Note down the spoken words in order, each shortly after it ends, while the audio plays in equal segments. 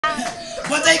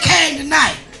but they came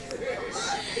tonight.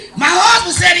 My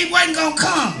husband said he wasn't going to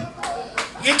come.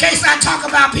 In case I talk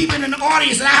about people in the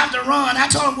audience and I have to run, I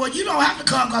told him, well, you don't have to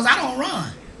come because I don't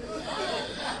run.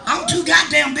 I'm too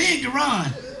goddamn big to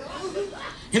run.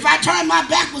 If I turn my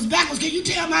backwards, can you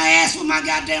tell my ass from my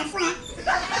goddamn front?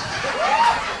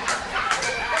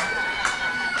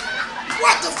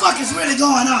 What the fuck is really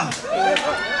going on?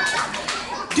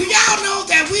 Do y'all know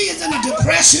that we is in a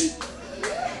depression?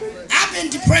 I've been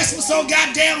depressed for so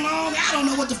goddamn long, I don't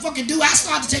know what the fuck to do. I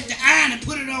started to take the iron and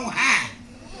put it on high.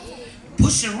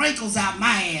 Push the wrinkles out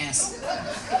my ass.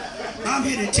 I'm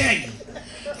here to tell you.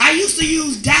 I used to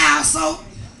use Dial soap.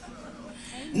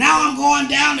 Now I'm going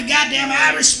down the goddamn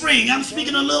Irish Spring. I'm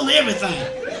speaking a little everything.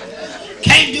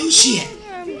 Can't do shit.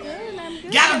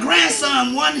 Got a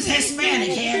grandson, one is Hispanic,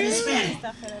 half Hispanic.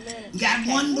 Got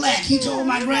one black. He told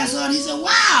my grandson, he said,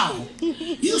 wow,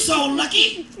 you so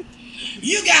lucky.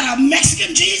 You got a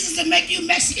Mexican Jesus to make you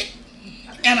Mexican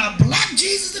and a black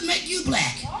Jesus to make you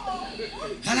black.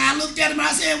 And I looked at him and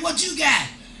I said, what you got?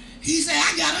 He said,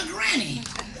 I got a granny.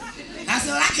 I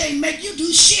said, I can't make you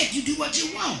do shit. You do what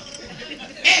you want.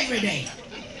 Every day.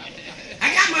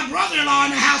 I got my brother-in-law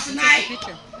in the house tonight.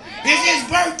 It's his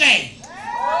birthday.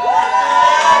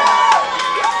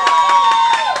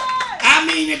 I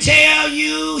mean to tell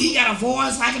you, he got a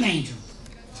voice like an angel.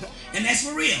 And that's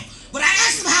for real. But I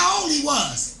asked him how old he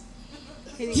was.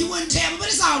 He wouldn't tell me, but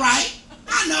it's all right.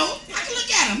 I know. I can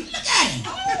look at him. Look at him.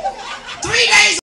 3 days